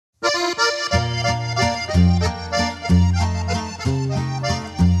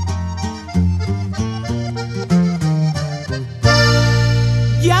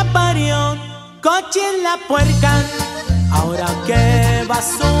la Puerca, ¿ahora qué va a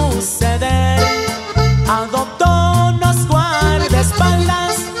suceder? Adoptó unos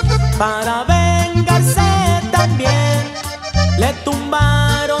guardaespaldas para vengarse también. Le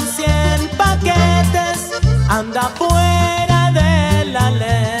tumbaron 100 paquetes, anda fuera de la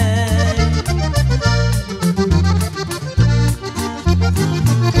ley.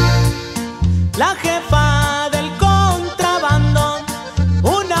 La jefa del contrabando,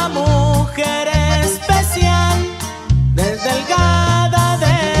 una mujer especial, delgada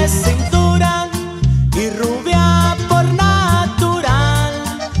de cintura y rubia por natural.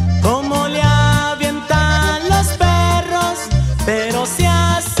 Como le avientan los perros, pero se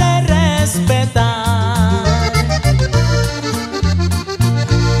hace respetar.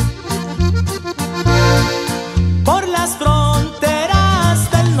 Por las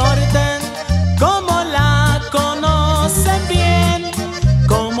fronteras del norte, como la conocen bien,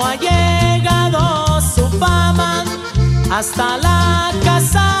 como ha llegado su fama hasta la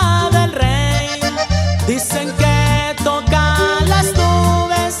casa del rey. Dicen que toca las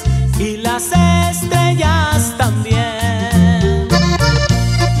nubes y las estrellas también.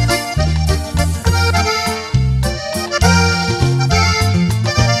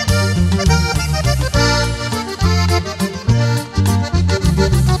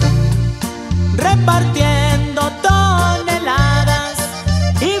 Repartiendo toneladas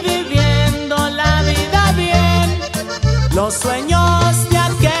y viviendo la vida bien. Los sueños de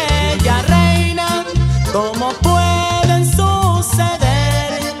aquella reina, ¿cómo pueden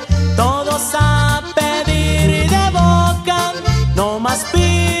suceder? Todos a pedir de boca, no más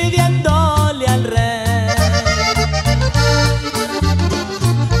pidiéndole al rey.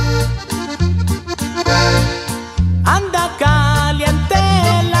 Anda caliente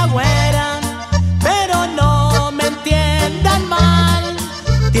la güera, pero no me entiendan mal.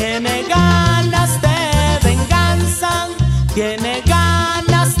 Tiene ganas de venganza, tiene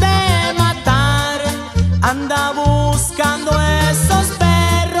ganas de matar. Anda buscando esos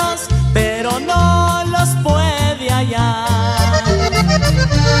perros, pero no los puede hallar.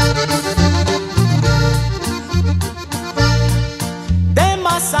 De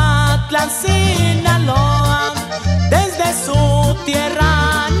Mazatlán, Sinaloa, desde su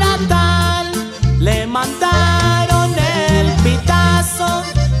tierra natal, le mandaron el Pitazo,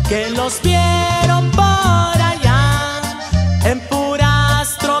 que los vieron por allá, en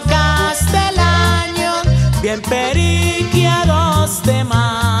puras trocas del año, bien periqueados de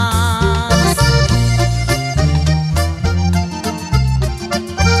mar.